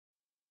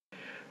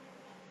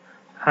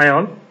Hi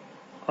all.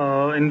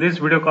 In this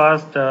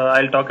videocast,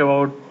 I'll talk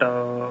about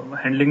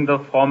handling the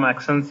form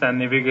actions and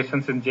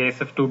navigations in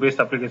JSF2 based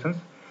applications.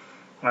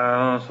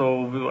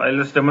 So I'll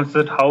just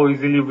demonstrate how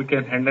easily we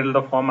can handle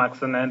the form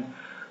action and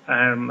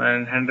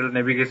handle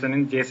navigation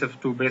in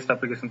JSF2 based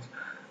applications.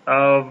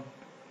 Uh,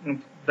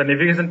 the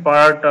navigation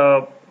part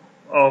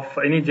of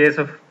any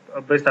JSF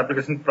based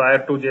application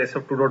prior to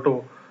JSF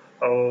 2.0,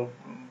 uh,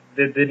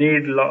 they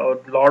need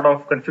lot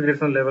of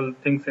configuration level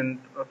things in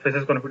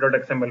faces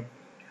config.xml.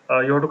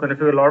 You have to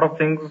configure a lot of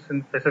things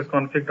in faces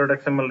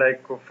config.xml,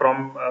 like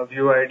from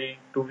view ID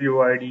to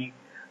view ID,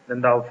 then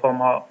the from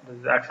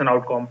the action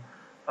outcome.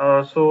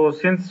 So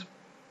since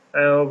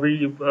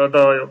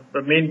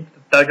the main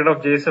target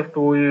of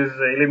JSF2 is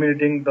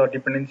eliminating the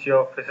dependency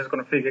of faces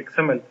config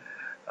XML.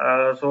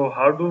 So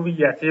how do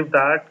we achieve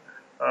that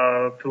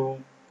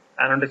through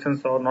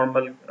annotations or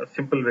normal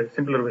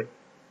simpler way?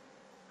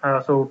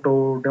 So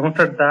to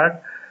demonstrate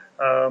that,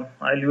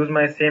 I'll use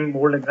my same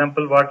old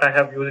example what I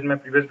have used in my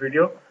previous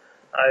video.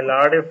 I'll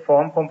add a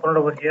form component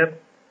over here.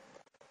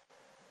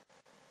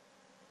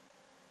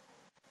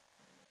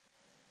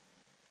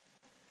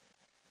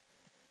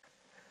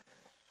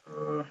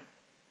 So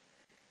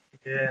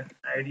yeah,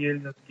 ideal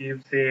just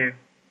gives a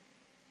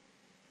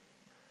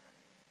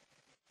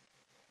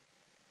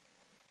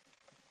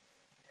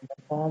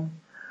form,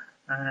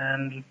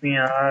 and let me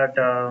add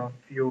a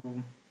few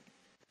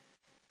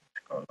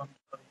columns.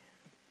 Sorry,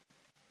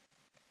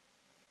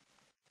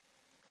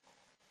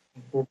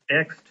 input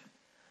text.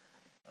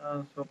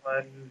 So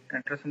I'll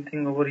enter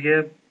something over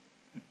here.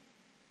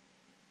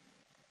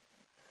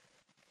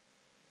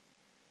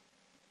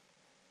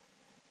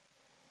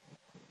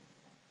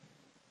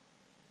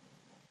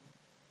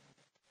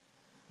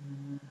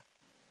 Mm,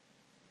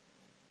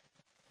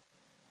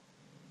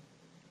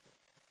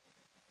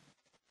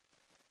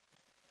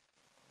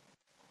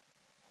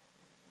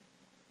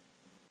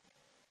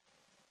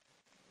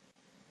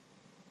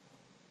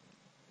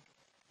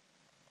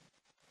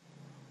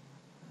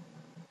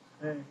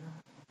 okay.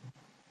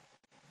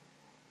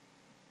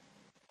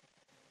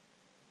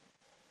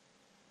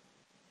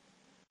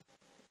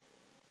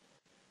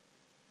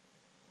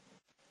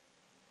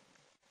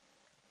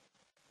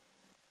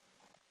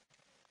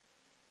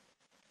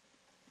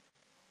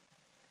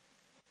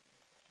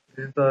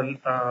 This is the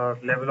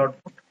level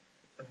output,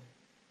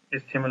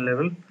 HTML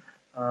level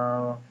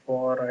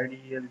for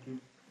IDE.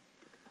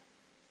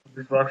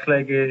 This works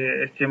like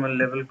a HTML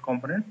level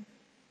component.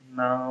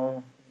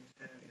 Now,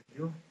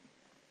 you.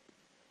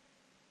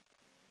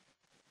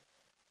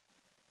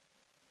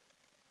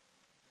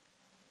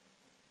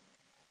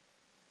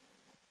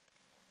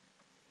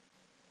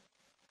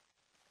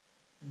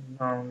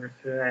 Now, let's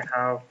say I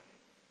have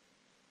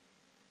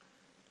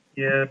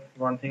here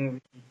one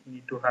thing we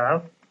need to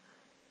have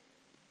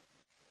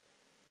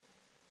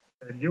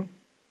value.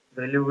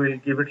 Value will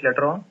give it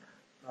later on.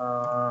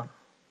 Uh,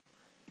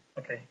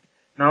 okay.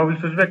 Now we'll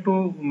switch back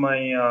to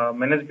my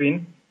manage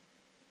bin.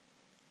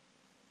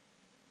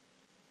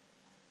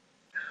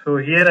 So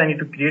here I need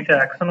to create an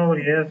action over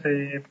here.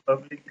 Say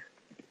public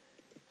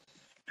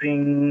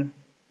string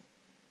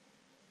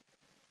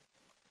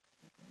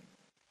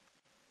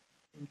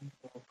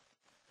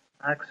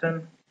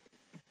action.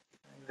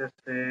 Just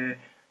say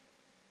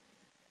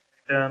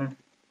return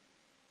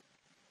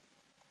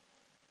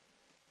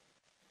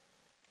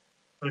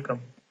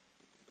welcome.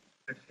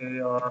 Let's say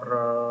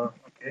or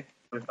okay,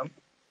 welcome.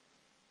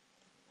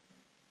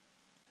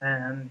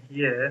 And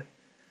here,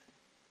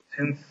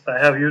 since I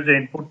have used the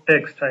input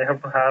text, I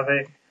have to have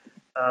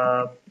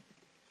a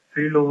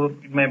field over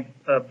my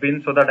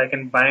bin so that I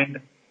can bind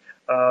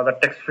the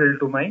text field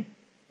to my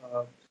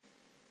uh,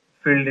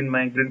 field in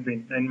my grid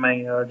bin, in my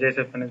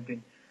JSF NS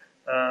bin.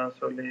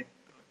 So like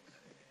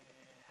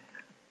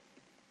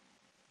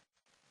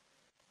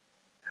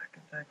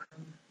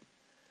action,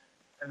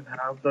 I'll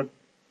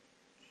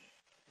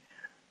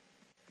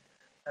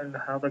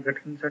have the get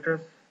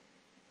setters.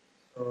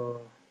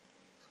 So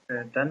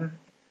okay, done.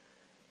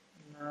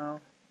 Now,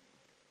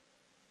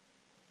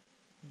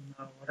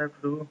 what I have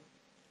to do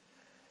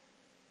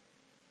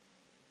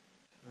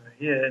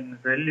here in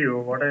value,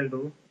 what I'll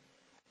do,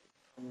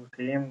 so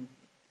same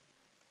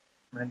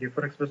my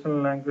default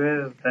expression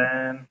language,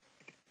 then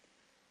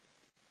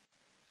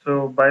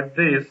so by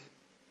this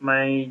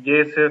my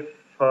JSF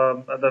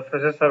the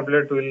faces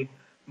servlet will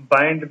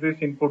bind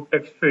this input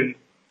text field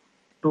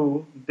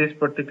to this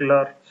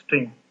particular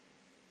string.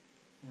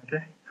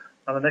 Okay.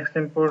 Now the next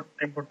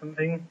important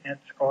thing, h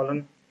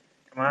colon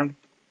command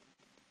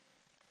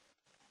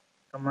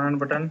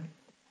button.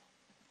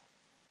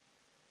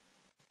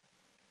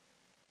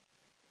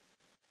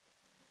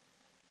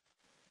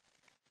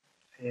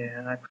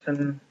 Yeah,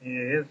 action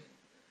is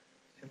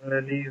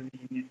similarly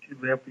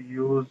we have to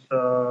use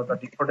the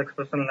default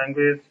expression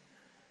language.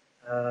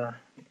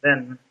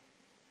 Then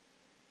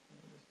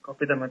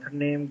copy the method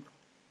name.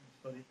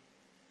 Sorry,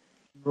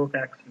 invoke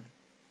action.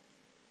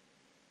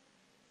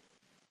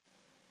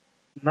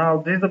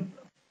 Now this is a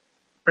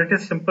pretty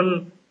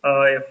simple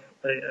if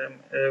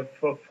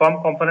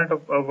form component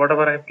of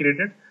whatever I have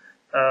created.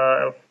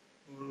 Uh,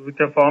 with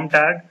a form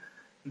tag.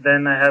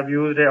 Then I have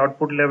used a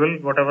output level,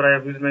 whatever I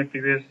have used in my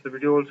previous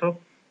video also.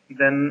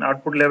 Then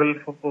output level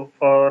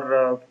for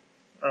uh,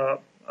 uh,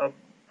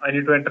 I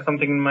need to enter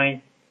something in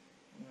my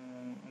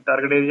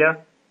target area.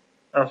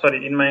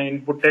 Sorry, in my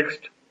input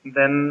text.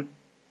 Then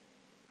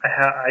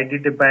I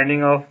did a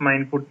binding of my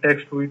input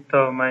text with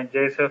my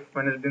JSF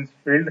managed bins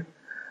field.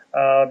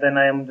 Then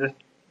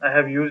I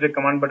have used a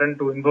command button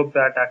to invoke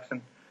that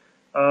action.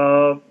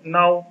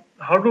 Now,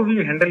 how do we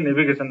handle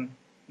navigation?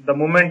 The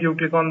moment you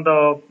click on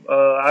the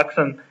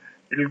action,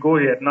 it will go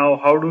here. Now,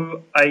 how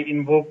do I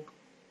invoke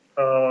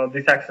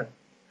this action?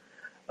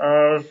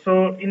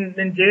 So in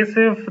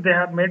JSF, they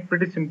have made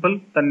pretty simple.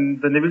 The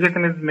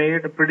navigation is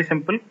made pretty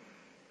simple.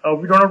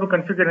 We don't have to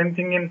configure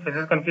anything in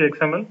faces config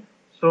XML.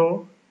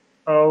 So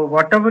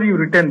whatever you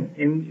return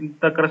in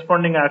the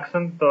corresponding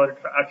action, the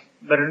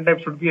return type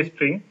should be a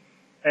string,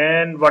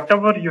 and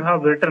whatever you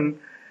have written,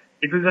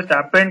 it will just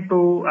append a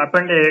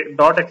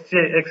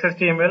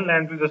 .xhtml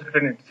and will just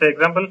return it. Say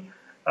example,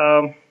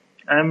 I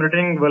am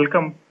returning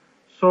welcome.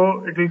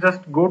 So it will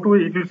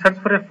search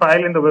for a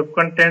file in the web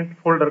content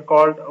folder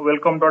called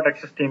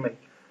welcome.xhtml.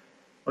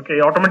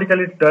 Okay,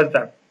 automatically it does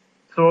that.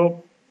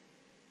 So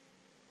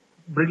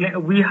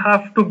we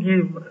have to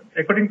give,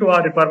 according to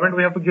our requirement,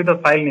 we have to give the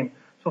file name.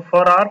 So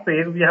for our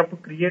page, we have to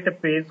create a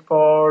page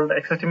called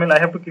XHTML. I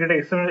have to create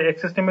a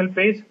XHTML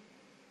page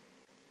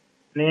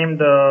named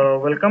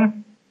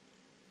welcome.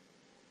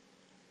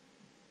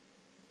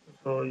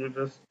 So you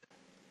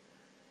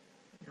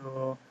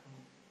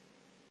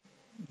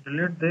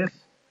delete this.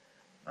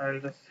 I'll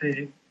just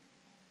say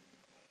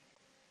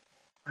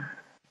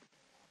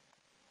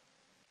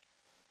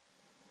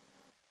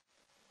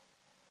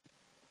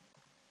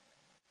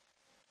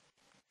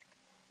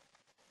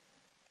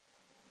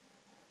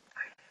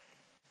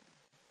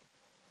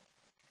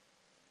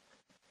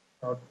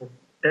output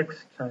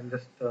text. I'll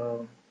just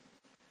our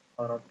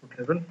output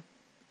level.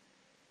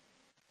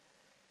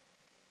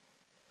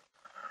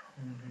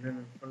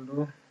 Equal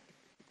to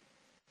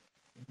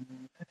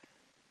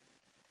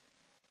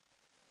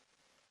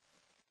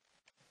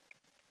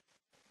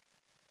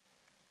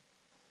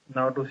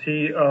now to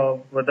see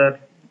whether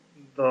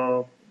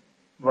the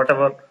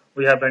whatever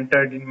we have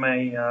entered in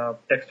my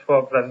text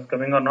box that is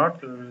coming or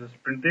not. We'll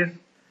just print this.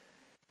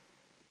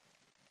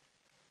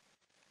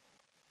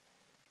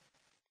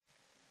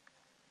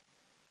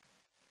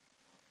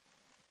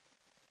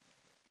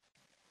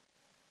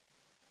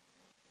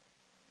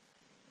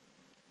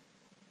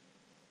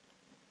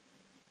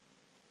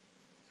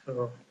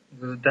 So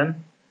this is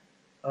done.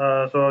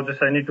 So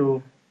just I need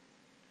to,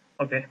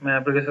 okay, my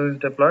application is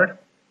deployed.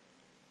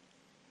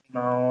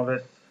 Now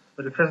let's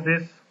refresh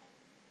this.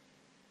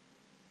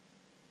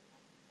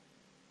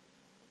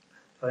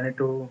 So I need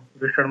to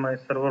restart my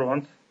server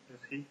once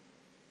to see.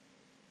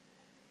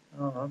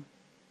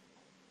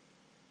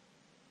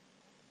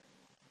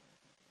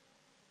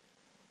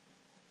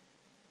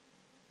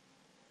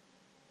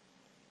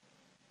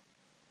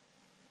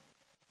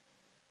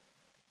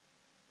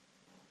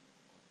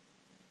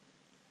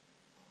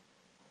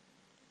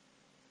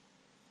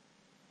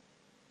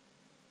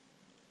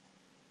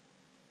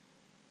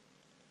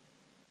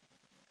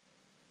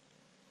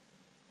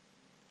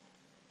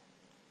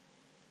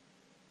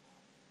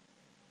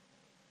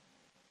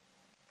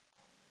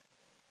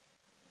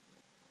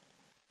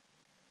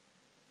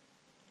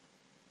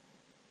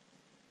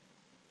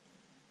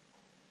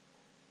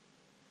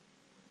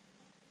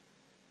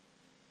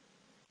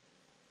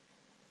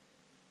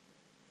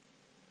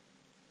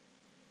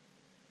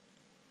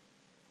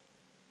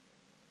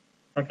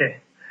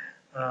 Okay,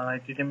 I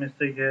did a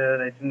mistake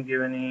here. I didn't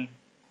give any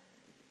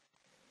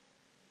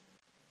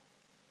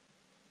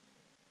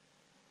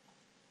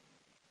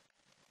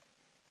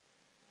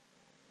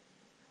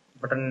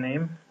button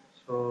name.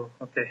 So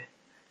okay,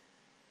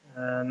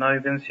 now you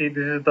can see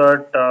this is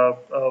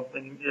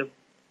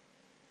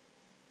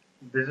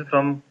this is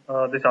from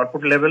this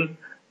output level.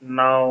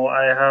 Now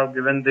I have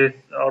given this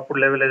output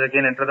level as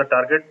again enter the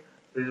target.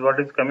 This is what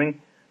is coming,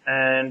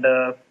 and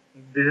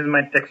this is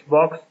my text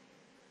box.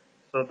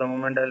 So the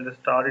moment I'll just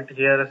start it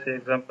here, say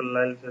example,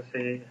 I'll just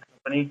say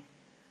company.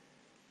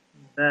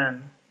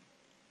 Then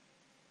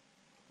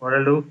what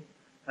I'll do,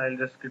 I'll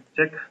just click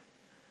check.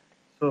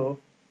 So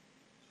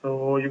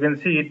you can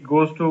see it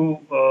goes to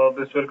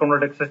this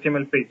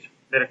welcome.xhtml page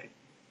directly.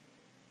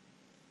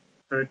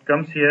 So it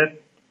comes here.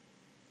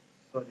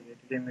 Sorry,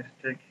 I did a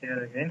mistake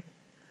here again.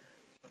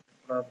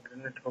 So I'll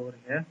bring it over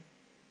here.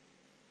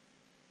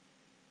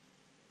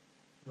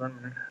 1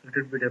 minute. Let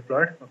it be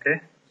deployed.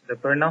 Okay, it's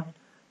deployed now.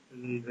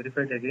 We'll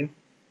verify it again.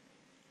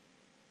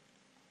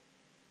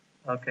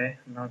 Okay,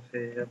 now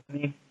say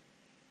company.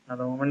 Now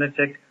the moment I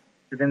check,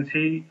 you can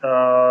see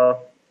the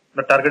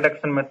target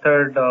action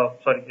method.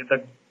 Sorry,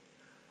 the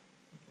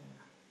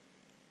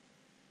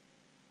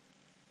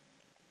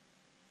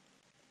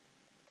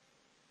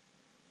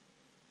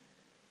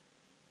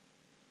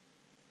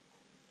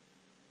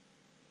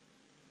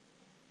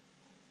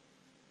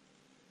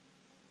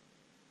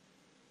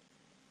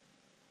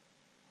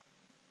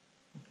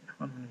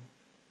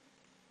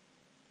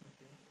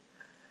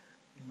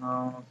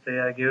Say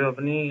I give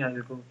Avni,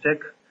 I'll go check.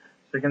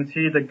 So you can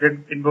see the get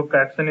invoke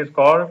action is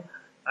called,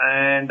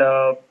 and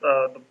the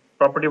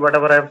property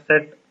whatever I have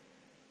set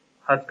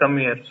has come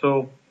here.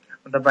 So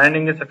the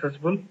binding is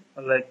successful,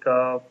 like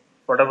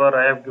whatever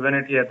I have given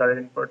it here, the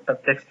input the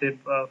text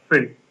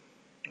field.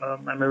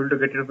 I'm able to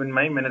get it in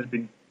my manage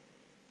bin.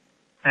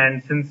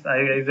 And since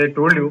as I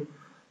told you,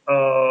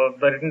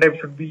 the written type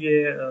should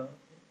be a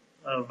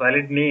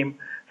valid name,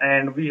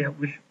 and we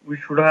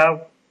should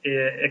have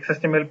a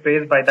XHTML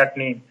page by that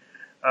name.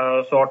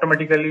 So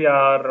automatically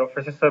our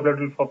fetch servlet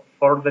will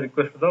forward the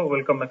request to the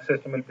welcome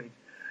XHTML page.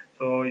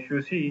 So if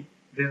you see,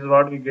 this is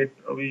what we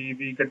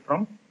we get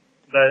from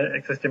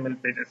the XHTML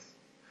pages.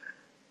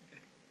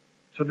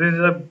 So this is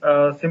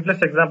a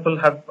simplest example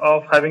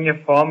of having a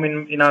form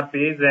in our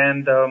page,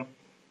 and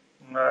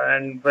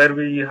where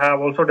we have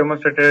also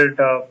demonstrated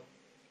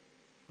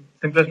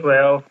simplest way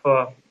of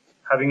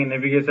having a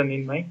navigation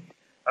in my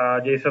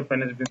JSF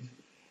management.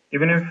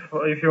 Even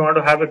if you want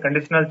to have a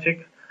conditional check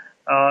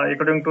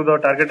according to the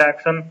target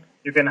action,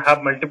 you can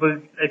have multiple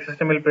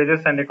XHTML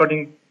pages, and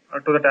according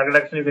to the target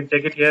action, you can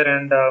check it here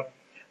and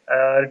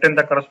return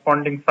the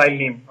corresponding file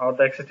name or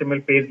the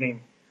XHTML page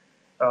name.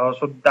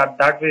 So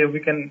that way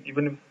we can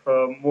even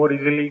more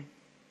easily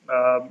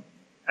uh,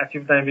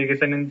 achieve the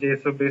navigation in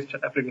JSF based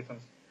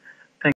applications.